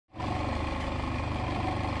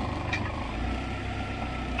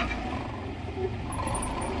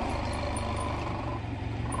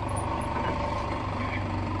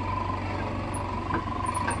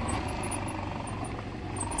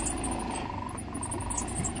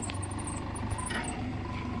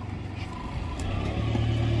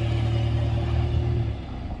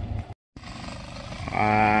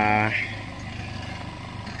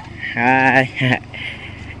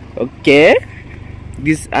Okay.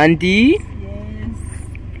 This auntie. Yes.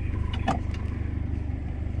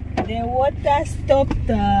 The water stopped.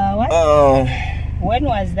 What? Oh. When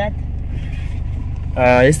was that?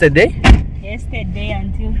 Yesterday. Yesterday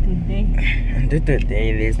until today. Until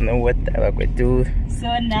today, there's no water.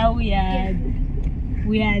 So now we are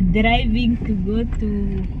driving to go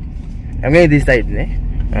to. I'm going this side, ne?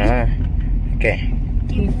 Okay.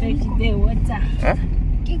 To fetch the water. Huh?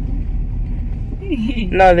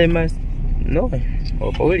 No, they must. No.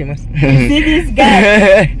 Oh, probably must. You see this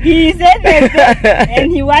guy? He said that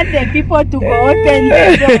and he wants the people to go open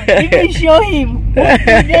the door. Even show him.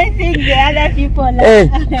 They think the other people are. Hey,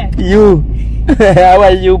 you. How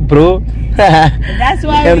are you, bro? That's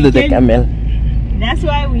why Come we to the camel. That's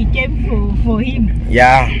why we came for him.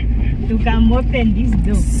 Yeah. To come open this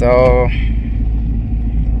door. So.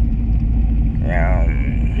 Yeah.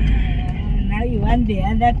 Now you want the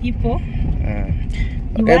other people.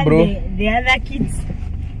 You Okay, want bro. The other kids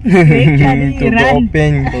to go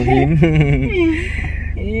open for him.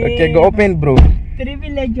 Okay, go open, bro.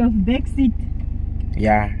 Privilege of backseat.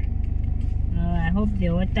 Yeah. I hope the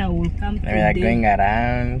water will come today. We are going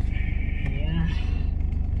around. Yeah.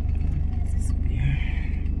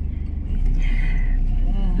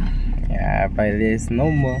 Yeah, but there's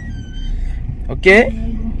no more. Okay.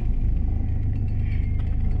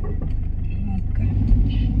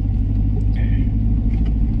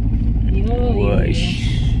 Whoosh.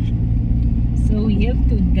 So we have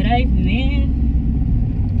to drive, man.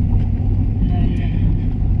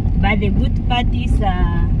 But the good part is we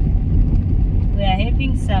are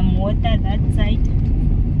having some water that side.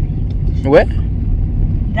 Where?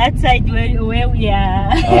 That side where we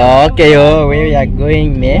are. Oh, okay, where we are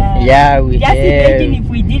going, man. Yeah, we just have. imagine if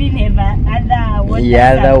we didn't have other water.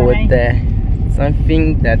 Yeah, the water.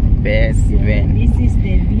 Something that best, even. This is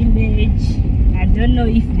the village. I don't know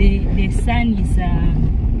if the sun is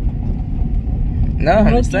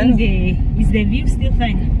no, sun. Is the view still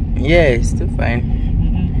fine? Yeah, it's still fine.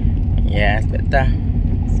 Yeah, it's better.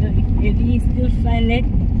 So if the view is still fine, let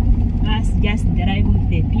us just drive with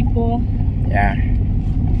the people. Yeah.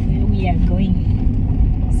 Where we are going.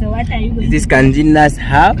 So what are you going This is to Kanjina's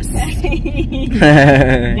house.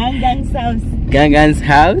 Gangan's house. Gangan's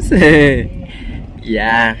house.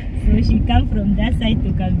 Yeah. So she come from that side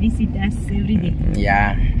to come visit us every day.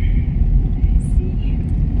 Yeah. I see.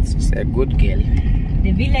 She's a good girl.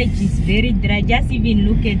 The village is very dry. Just even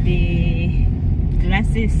look at the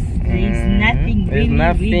glasses. There is nothing. There's really,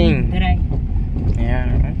 nothing. really dry.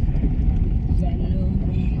 Yeah.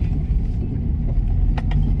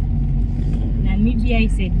 Namibia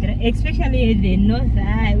is a dry, especially in the north.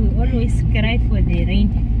 We always cry for the rain.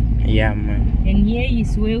 Yeah, man. And here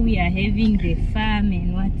is where we are having the farm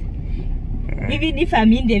and what. Even if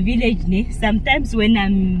I'm in the village, sometimes when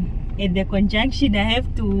I'm at the conjunction, I have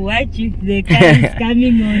to watch if the car is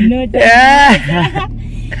coming or not.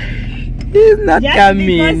 It's not just coming.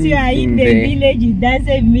 Because you are in the village, it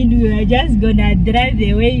doesn't mean you are just gonna drive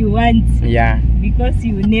the way you want. Yeah. Because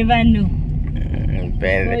you never know.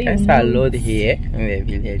 But so there's a lot here in the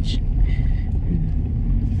village.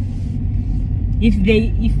 If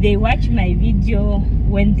they watch my video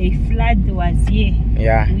when the flood was here,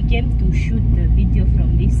 yeah, we came to shoot the video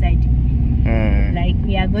from this side. Like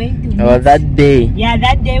we are going to meet. Oh, that day. Yeah,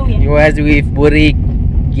 that day we was with Burik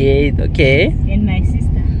Gate, okay. And my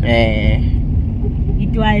sister.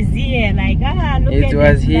 It was here, like look it at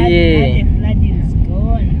was the flood. here. The flood is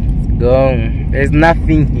gone. It's gone. There's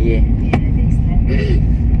nothing here. Yeah, there's nothing.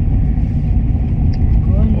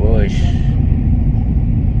 Gone. Whoosh.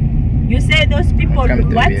 You say those people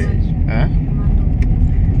what? Huh?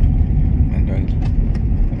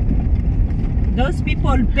 Those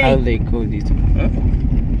people pay. How they call this? Huh?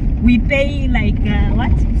 We pay like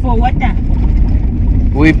what? For water?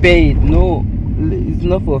 We pay. No, it's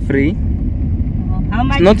not for free. How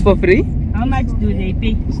much? It's not for free. How much do they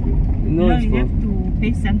pay? No, you have to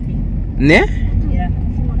pay something. Ne? Yeah.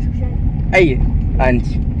 Aye, and.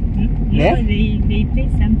 No, they pay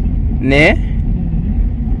something. Ne?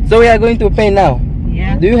 So we are going to pay now.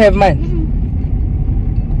 Yeah. Do you have money?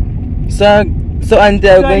 So and they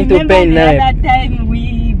are going to pay now. That time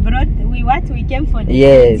we came for the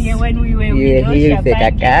yes. When we were here with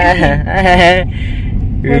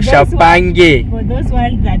Shapange. For those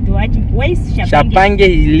ones that watch, where is Shapange? Shapange,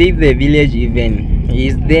 he leave the village even.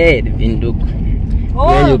 He's there, Windhoek. Oh.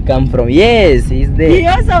 Where you come from? Yes, he's there. He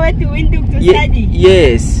also went to Windhoek to study.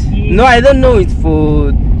 Yes. No, I don't know. It's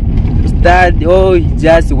for study. Oh, he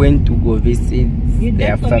just went to go visit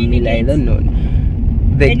their family. I don't know.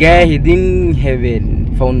 The guy, he didn't have it.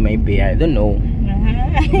 Found my pay. I don't know.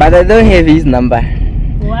 But I don't have his number.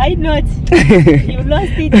 Why not? You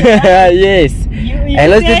lost it. Yes. You I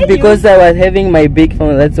lost said it because I was having my big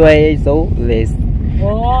phone. That's why I saw less.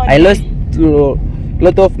 Oh, I lost a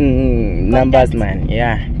lot of numbers, man.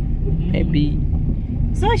 Yeah. Maybe.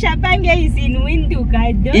 So Shapange is in Windhoek.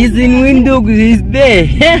 I don't He's know. in Windhoek. He's there.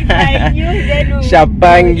 If I knew, then we would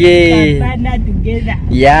Shapange. go to Kapana together.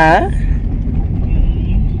 Yeah.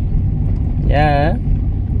 Yeah.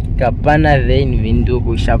 Kapana there in Windhoek.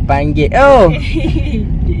 Shapange. Oh.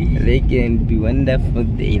 They can be wonderful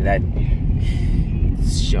day that.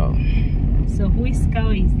 Sure. So whose cow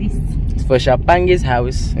is this? It's for Shapange's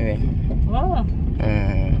house. Oh.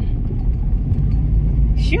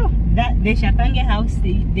 Sure. That the Shapange house,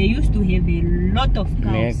 they used to have a lot of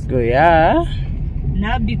cows. Yeah.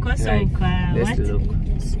 Now because Like, of let's what? look.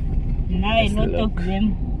 Now Let's a lot look. of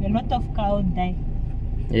them, a lot of cows die.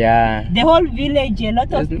 Yeah. The whole village, a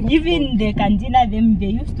lot of, There's no even the cantina, them,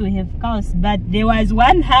 they used to have cows, but there was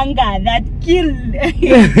one hunger that killed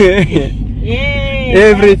yeah,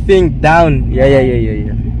 Everything down. Yeah.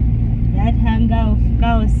 that hunger of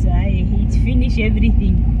cows, it finished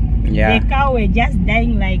everything. Yeah. The cow were just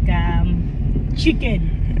dying like chicken.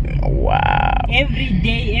 Wow. Every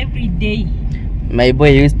day. My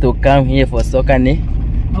boy used to come here for soccer, ne?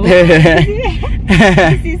 Oh,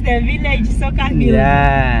 this is the village soccer field.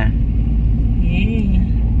 Yeah. Yeah.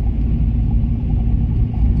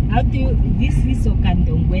 How do you, this is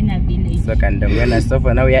Okandongwena village. So Kandongwena. So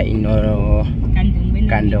for now we are in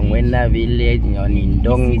Kandongwena village on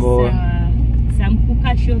Indongo. This is, some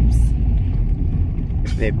hookah shops.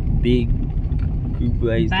 The big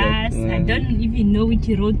guys. Bus. I don't even know which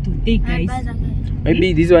road to take, guys.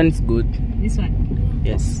 Maybe this one's good. This one.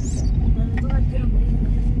 Yes.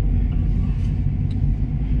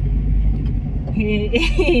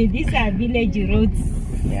 These are village roads.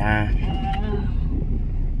 Yeah.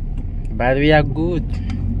 But we are good.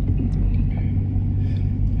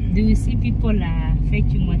 Do you see people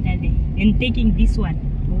fetching water there and taking this one?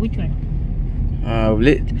 Or which one?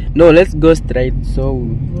 Let's go straight. So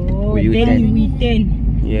Oh, we then can. we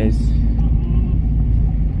turn. Yes.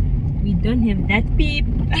 We don't have that peep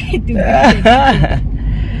to get it.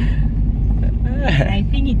 I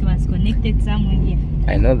think it was connected somewhere here.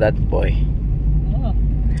 I know that boy. Oh,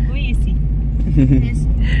 who is he?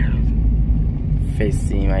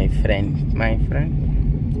 Facing my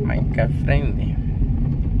girlfriend.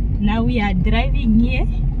 Now we are driving here.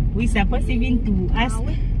 We supposed even to ask.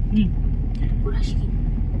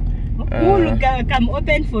 Who will come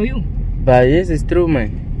open for you? But yes, it's true,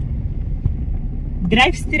 man.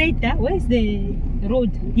 Drive straight. Where's the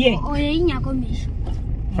road? Here.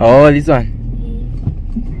 Oh, this one.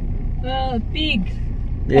 Oh, pig.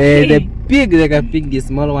 Yeah, the pig, like a pig, the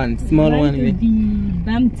small one, To be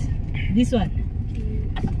bumped. This one.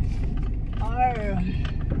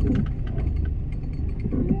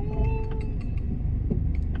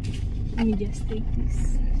 Let me just take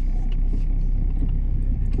this.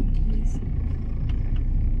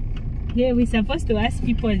 Yeah, we're supposed to ask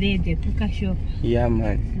people there at the hookah shop. Yeah,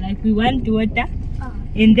 man. Like we want water,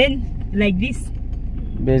 and then like this.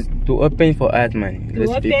 But to open for us, man. To Those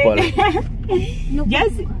open. people.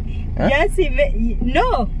 Just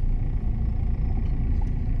no.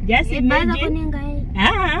 Just imagine.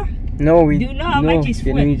 No, we Do you know how much is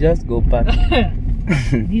Can fuel? we just go park?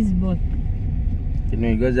 This boat. Can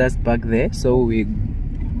we go just park there? So we're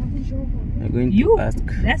going You. to ask.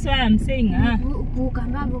 That's why I'm saying.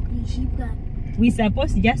 We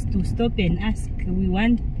supposed just to stop and ask. We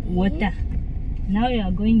want water. Now you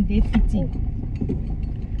are going there fitting.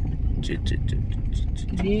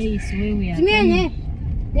 There is where we are going.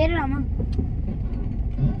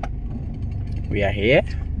 We are here.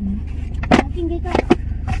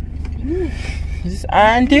 This is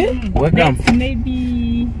Auntie. Welcome. Let's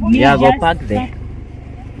maybe Yeah, go just park there.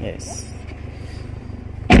 Yes.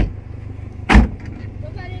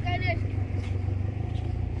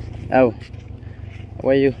 Oh, how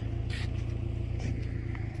are you?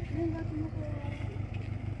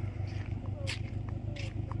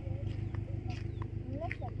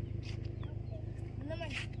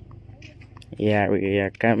 Yeah, we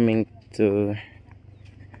are coming to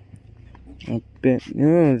open.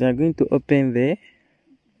 No, they are going to open there.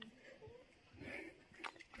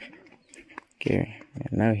 Okay, we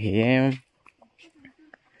are now here.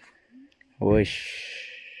 Whoosh.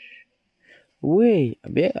 Wait,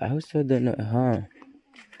 I also don't know.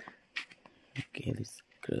 Okay, let's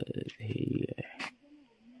go here.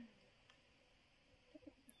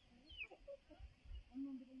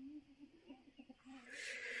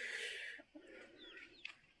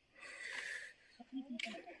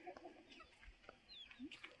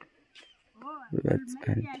 That's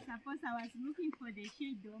maybe I suppose I was looking for the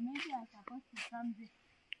shade, or maybe I supposed to come there.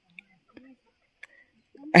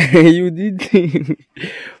 You did.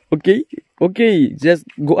 Okay, just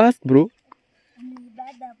go ask, bro.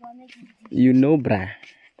 You know, bruh.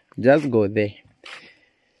 Just go there.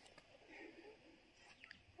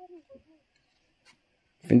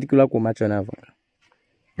 Fintikula kwa macho navo.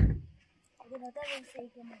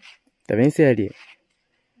 Tabensi.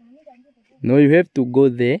 No, you have to go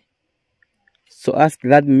there. So ask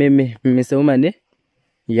that meme Sauma.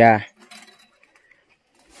 Yeah.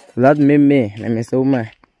 That meme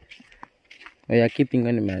Sauma. Oh, you're keeping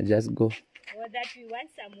on, man. Just go. Or that we want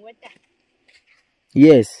some water.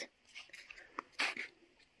 Yes.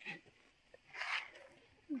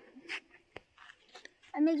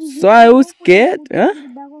 So I was scared, huh?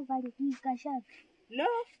 No,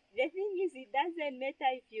 the thing is, it doesn't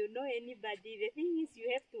matter if you know anybody. The thing is, you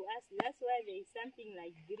have to ask. That's why there is something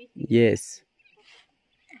like greeting. Yes.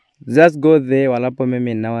 Just go there, walapo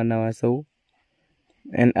meme nawa so,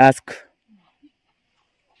 and ask.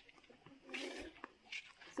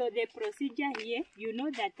 So the procedure here, you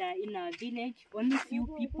know that in our village, only few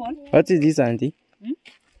people. What is this, auntie? In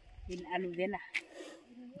aloe vera.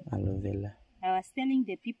 Aloe vera. I was telling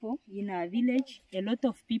the people in our village, a lot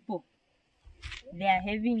of people, they are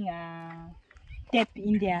having a tap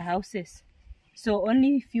in their houses. So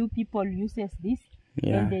only few people uses this.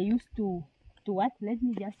 Yeah. And they used to what? Let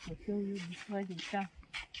me just show you before they come.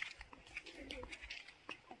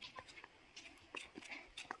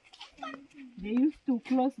 They used to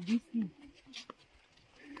close this thing.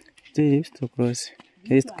 They used to close.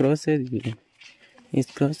 It's closed.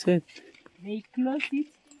 It's closed. They close it.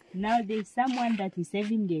 Now there's someone that is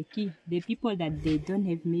having the key. The people that they don't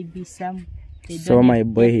have, maybe some. So my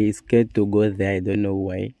boy, he is scared to go there. I don't know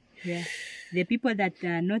why. Yeah. The people that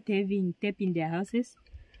are not having tap in their houses,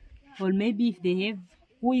 or maybe if they have,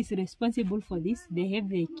 who is responsible for this, they have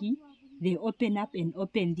the key. They open up and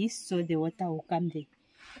open this so the water will come there.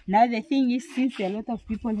 Now the thing is, since a lot of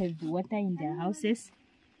people have water in their houses,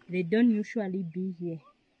 they don't usually be here.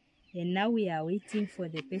 And now we are waiting for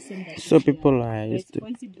the person that so is people are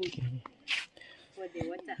responsible for the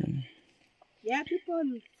water. Yeah, people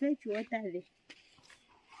fetch water there.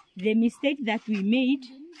 The mistake that we made,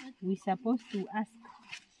 we're supposed to ask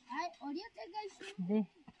there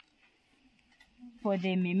for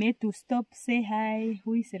the meme to stop, say hi,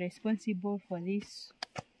 who is responsible for this,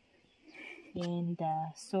 and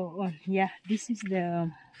so on. Yeah, this is the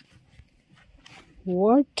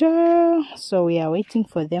water, so we are waiting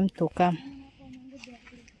for them to come.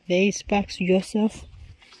 There is Pax Joseph.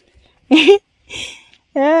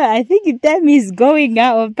 I think time is going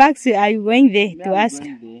out. Or Pax, are you going there to ask?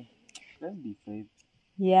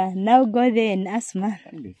 Yeah, now go there and ask, man.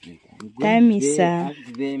 Time is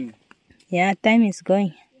yeah, time is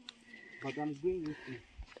going.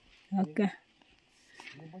 Okay.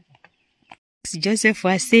 Joseph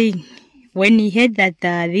was saying when he heard that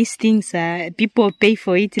these things people pay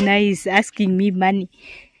for it, now he's asking me money.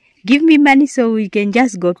 Give me money so we can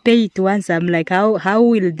just go pay it once. I'm like, how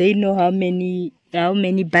will they know how many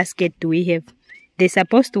baskets do we have? They're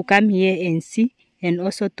supposed to come here and see, and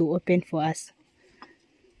also to open for us.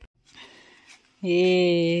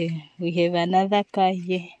 Yeah, we have another car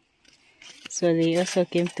here, so they also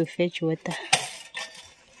came to fetch water.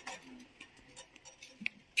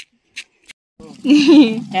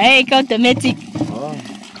 Hey, automatic. Oh.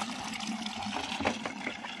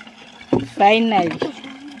 Finally.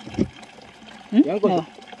 No.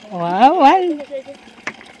 Wow, one.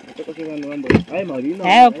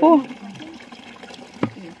 Hey, po.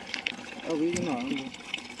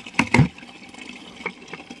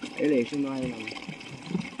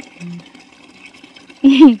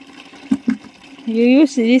 You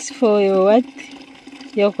use this for your what?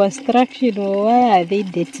 Your construction, or why are they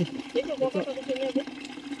dirty?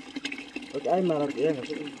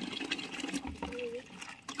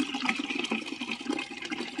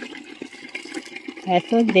 I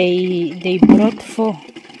thought they brought 4.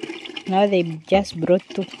 Now they just brought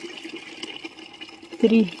 2,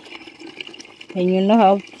 3. And you know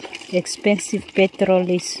how expensive petrol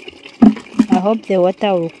is. I hope the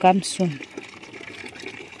water will come soon.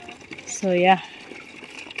 So yeah.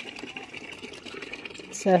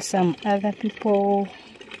 So some other people.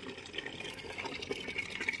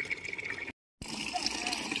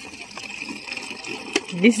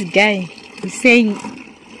 This guy is saying,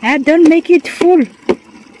 don't make it full.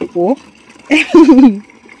 Oh.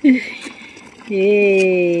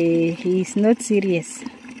 Yeah, he's not serious.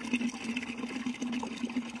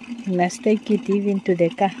 Let's take it even to the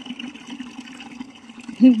car.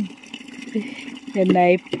 And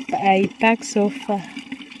I park so far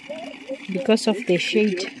because of the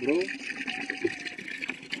shade.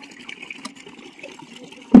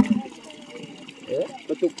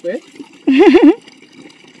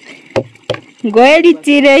 Goeli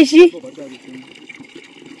tireshi.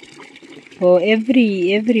 Oh,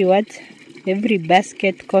 every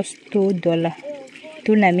basket costs $2,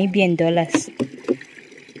 2 Namibian dollars.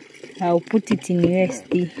 I'll put it in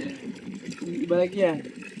USD. But yeah,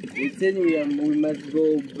 it's saying we must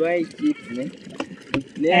go buy chips, ne?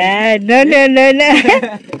 No.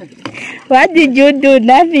 What did you do?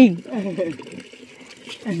 Nothing.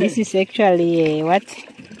 This is actually what?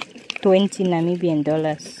 20 Namibian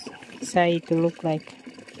dollars. So it look like.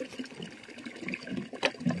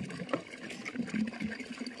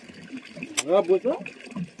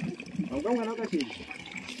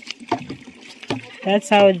 That's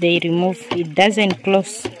how they remove. It doesn't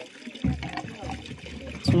close.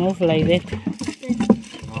 It's move like that.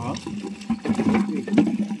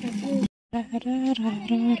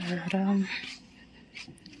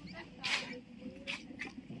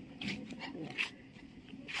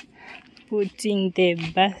 Putting the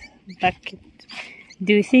bucket.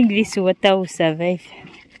 Do you think this water will survive?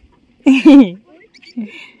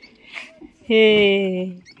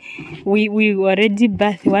 Hey, we already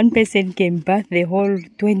bath. One person can bath the whole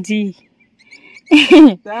 20.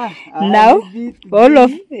 Now all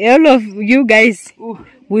of you guys,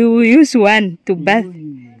 we will use one to bath.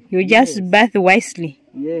 You just bath wisely.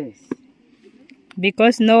 Yes.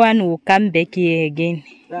 Because no one will come back here again.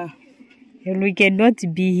 And we cannot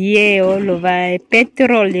be here all over.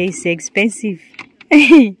 Petrol is expensive.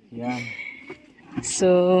 Yeah.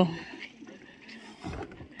 So,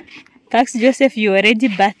 Tax Joseph, you already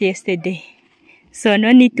bathed yesterday. So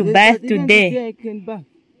no need to bath today. I can bath.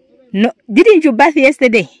 No, didn't you bath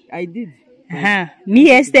yesterday? I did. Me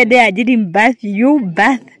yesterday I didn't bath. You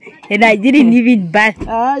bath, and I didn't even bath.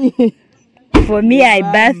 For me, I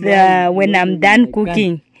bath when I'm done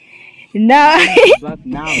cooking. Now,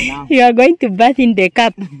 you are going to bath in the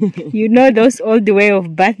cup. You know those old way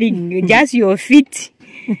of bathing. Just your feet.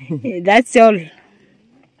 That's all.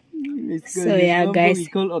 So yeah, guys.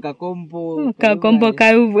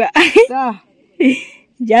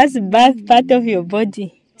 Just bath part of your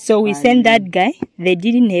body. So we sent that guy. They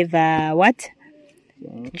didn't have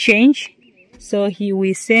change. So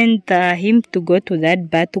we sent him to go to that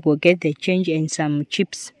bar to go get the change and some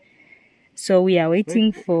chips. So we are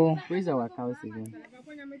waiting for... Where's our cows again?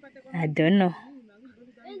 I don't know.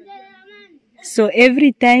 So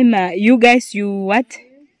every time you guys, you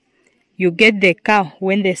get the cow.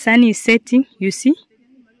 When the sun is setting, you see?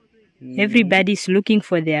 Everybody's looking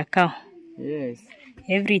for their cow. Yes.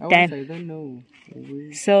 Every time. I don't know.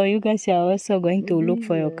 So you guys are also going to look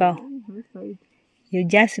for your cow. You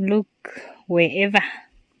just look wherever.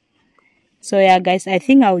 So yeah, guys, I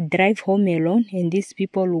think I'll drive home alone and these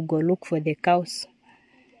people will go look for the cows.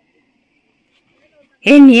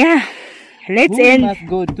 And yeah, let's end. Must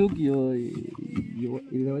go to your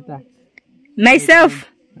water? Myself.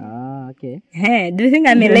 Okay. Do you think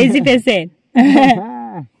I'm a lazy person?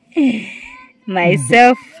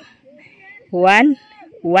 Myself. One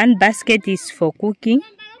basket is for cooking.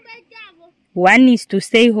 One is to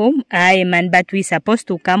stay home. But we're supposed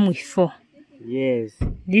to come with 4. Yes.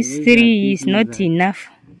 This 3 is not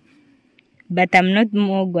enough. But I'm not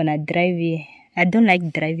more gonna drive here. I don't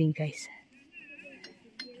like driving, guys.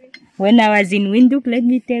 When I was in Windhoek, let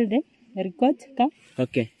me tell them. Record, come.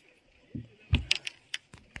 Okay.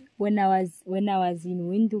 When I was in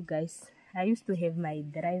Windhoek, guys, I used to have my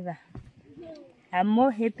driver. I'm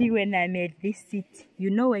more happy when I'm at this seat.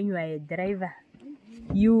 You know, when you are a driver,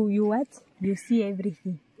 you what? You see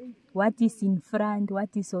everything. What is in front,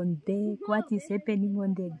 what is on deck, what is happening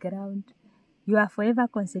on the ground. You are forever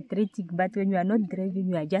concentrating, but when you are not driving,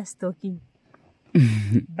 you are just talking.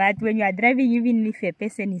 But when you are driving, even if a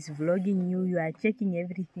person is vlogging you, you are checking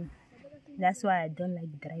everything. That's why I don't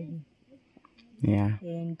like driving. Yeah.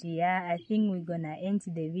 And yeah, I think we're gonna end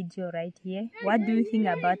the video right here. What do you think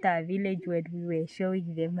about our village when we were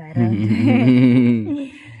showing them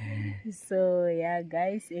around? So yeah,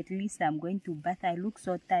 guys, at least I'm going to bath. I look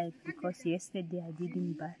so tired because yesterday I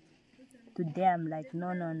didn't bath. Today I'm like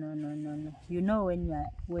no. You know, when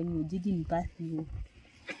you didn't bath, you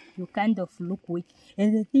kind of look weak.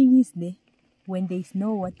 And the thing is, when there is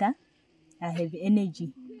no water, I have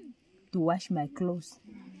energy to wash my clothes.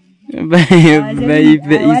 But if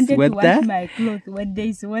there is water, water, to wash my clothes. When there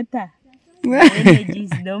is water, the energy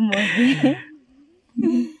is no more.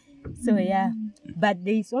 So yeah, but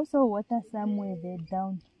there is also water somewhere there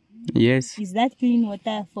down. Yes. Is that clean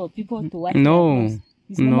water for people to wash? No,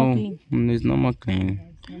 It's no more clean. It's no more clean.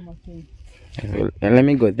 It's no more clean. Let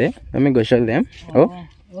me go there. Let me go show them. Oh.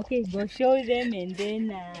 Okay, go show them, and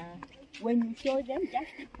then when you show them,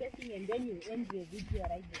 just keep pressing, and then you end the video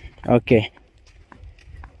right there. Okay.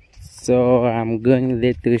 So I'm going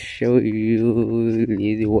there to show you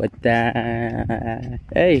the water.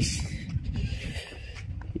 Hey.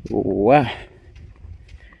 Wow.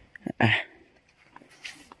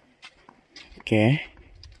 Okay.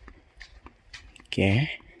 Okay.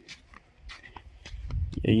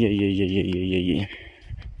 Yeah.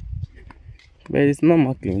 But it's not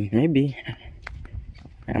more clean. Maybe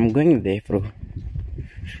I'm going there, bro.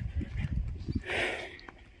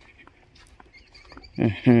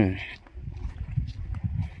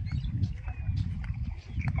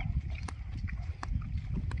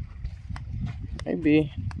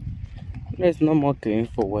 Maybe there's no more clean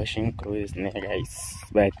for washing clothes now, guys.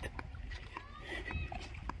 But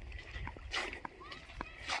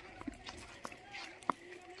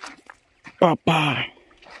Papa.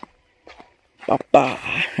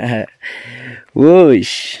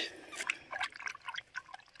 Whoosh.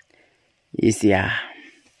 Yes, yeah.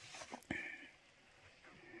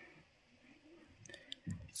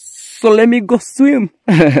 So let me go swim.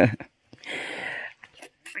 No,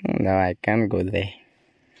 I can't go there.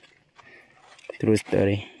 True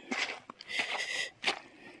story.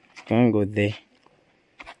 Can't go there.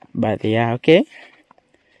 But yeah, okay.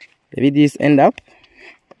 The videos end up.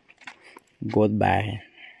 Goodbye.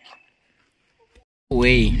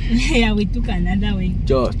 Way. Yeah, we took another way.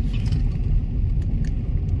 Joss.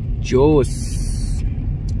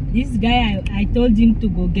 This guy, I told him to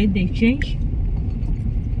go get the change.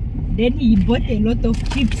 Then he bought a lot of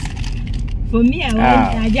chips. For me,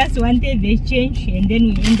 I just wanted the change, and then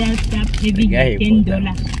we ended up having $10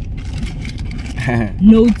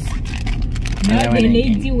 notes. Now the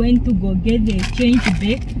lady went to go get the change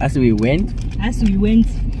back. As we went.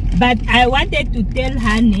 But I wanted to tell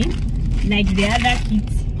her name, like the other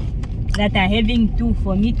kids that are having two,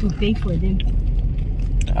 for me to pay for them.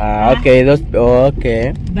 Okay,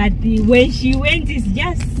 okay. But when she went, it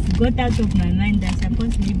just got out of my mind. I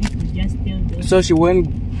supposed maybe to just tell them. So she went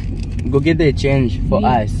go get the change for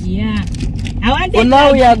us. Yeah. I wanted. So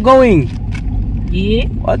now we are going. Yeah.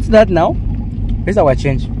 What's that now? Where's our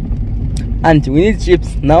change? And we need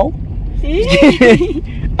chips now.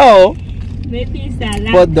 Oh. Maybe it's a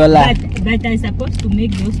lot. $4. But I'm supposed to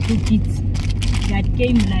make those two kids that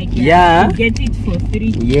came like to get it for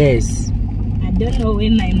free. Yes. I don't know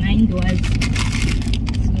where my mind was.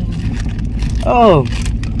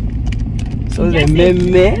 So the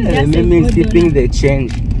meme is keeping the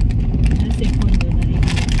change. That's a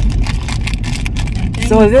 $4.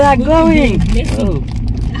 So they are going.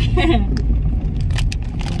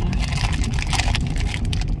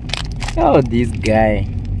 Oh, this guy.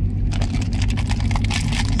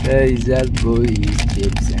 So he's just bought his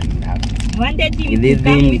chips and that. I wanted him to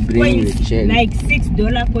come with coins, like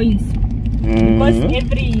 $6 coins. Because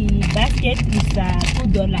every basket is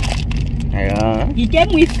 $2. Yeah. He came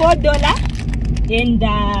with $4 and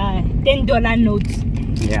 $10 notes.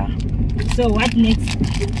 Yeah. So what next?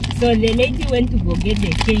 So the lady went to go get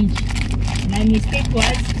the change. My mistake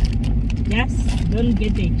was just don't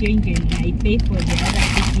get the change and I pay for the other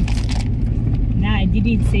tickets. Now I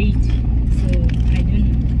didn't say it, so I don't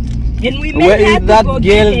know. And we Where is that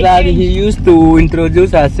girl that he used to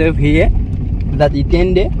introduce herself here? That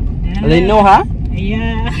Itende? They know her?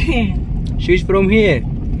 Yeah. She's from here,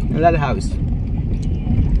 in that house.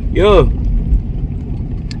 Yo.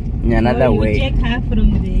 In another way. You check her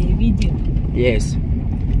from the video? Yes.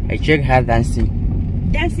 I check her dancing.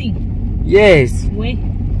 Dancing? Yes. Where?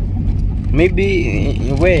 Maybe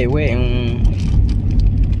where?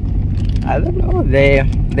 I don't know. The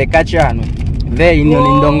Kachano. There in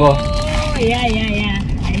Lindongo. Oh, yeah.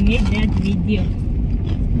 I made that video.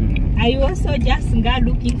 Are you also just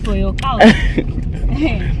looking for your cows?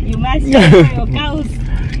 You must check for your cows.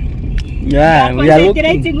 Yeah, we are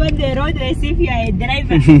concentrating on the road as if you are a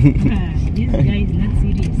driver. This guy is not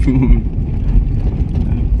serious.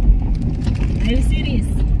 Are you serious?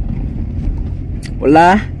 Hola.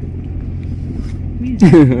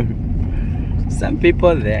 Some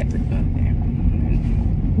people there.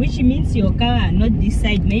 Which means your car are not this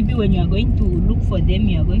side. Maybe when you are going to look for them,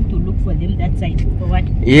 you are going to look for them that side. For what?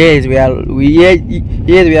 Yes, we are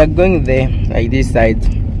going there, like this side.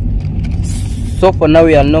 So for now,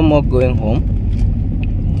 we are no more going home.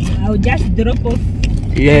 I'll just drop off.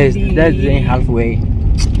 Yes, that's the halfway.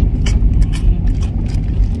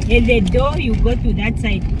 At the door, you go to that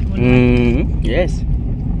side.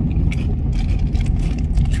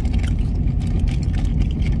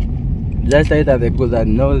 Just right at the because I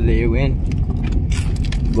know they went.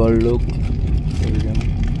 Go look.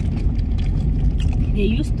 There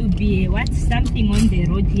used to be something on the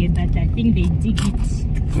road here, but I think they dig it.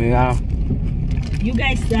 Yeah. You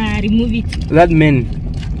guys remove it. That man,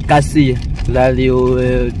 Cassie, that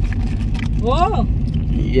you. Oh.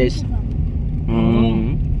 Yes.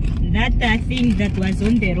 That thing that was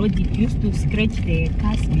on the road, it used to scratch the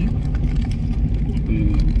cars, man.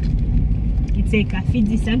 It's a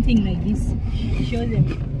kafidi, something like this. Show them.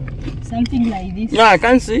 Something like this. Yeah, I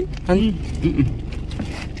can see.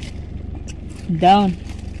 Down.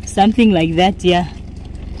 Something like that, yeah.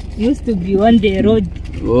 Used to be on the road.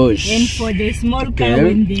 Oh, and for the small car,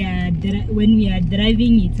 when we are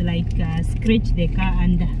driving, it's like scratch the car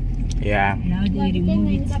under. Yeah. Now they remove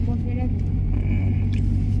it.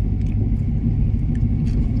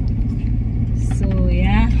 So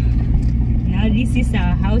yeah. Now this is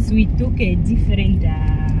our house. We took a different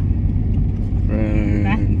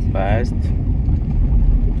path.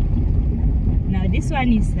 Now this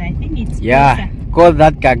one is, I think it's yeah. Call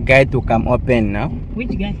that guy to come open now.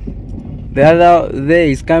 Which guy? The other there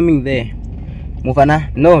is coming there. Mufana,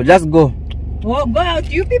 no, just go. Oh, go out.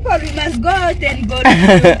 You people, we must go out and go to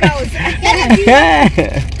the cows.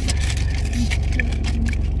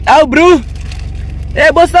 Oh, bro. Hey,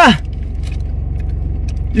 bossa.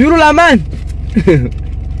 You rule a man.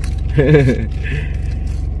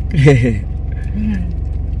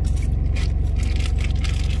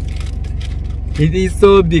 It is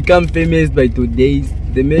so become famous by today.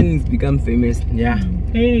 The man is become famous. Yeah.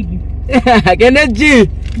 Kennedy.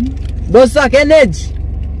 Bossa, Kennedy.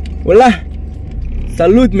 Hola.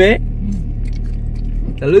 Salute, man.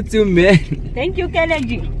 Salute you, man. Thank you,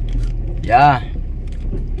 Kennedy. Yeah.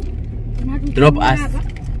 Drop us.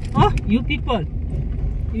 Oh, you people.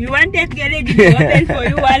 You wanted Kennedy to open for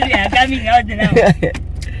you while we are coming out now.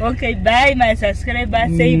 Okay, bye, my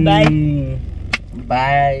subscribers. Say bye.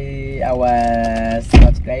 Bye, our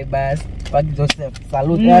subscribers. What Joseph?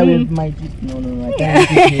 Salute. I will my no, I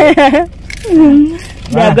can't.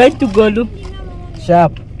 We are going to go look.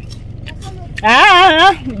 Sharp.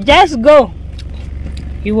 Just go.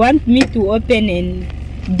 You want me to open and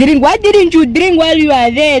drink? Why didn't you drink while you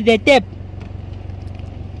are there, the tap?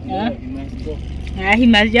 Yeah, he must go. He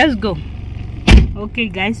must just go. Okay,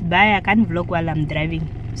 guys, bye. I can't vlog while I'm driving.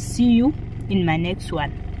 See you in my next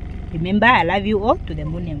one. Remember, I love you all to the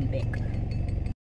moon and back.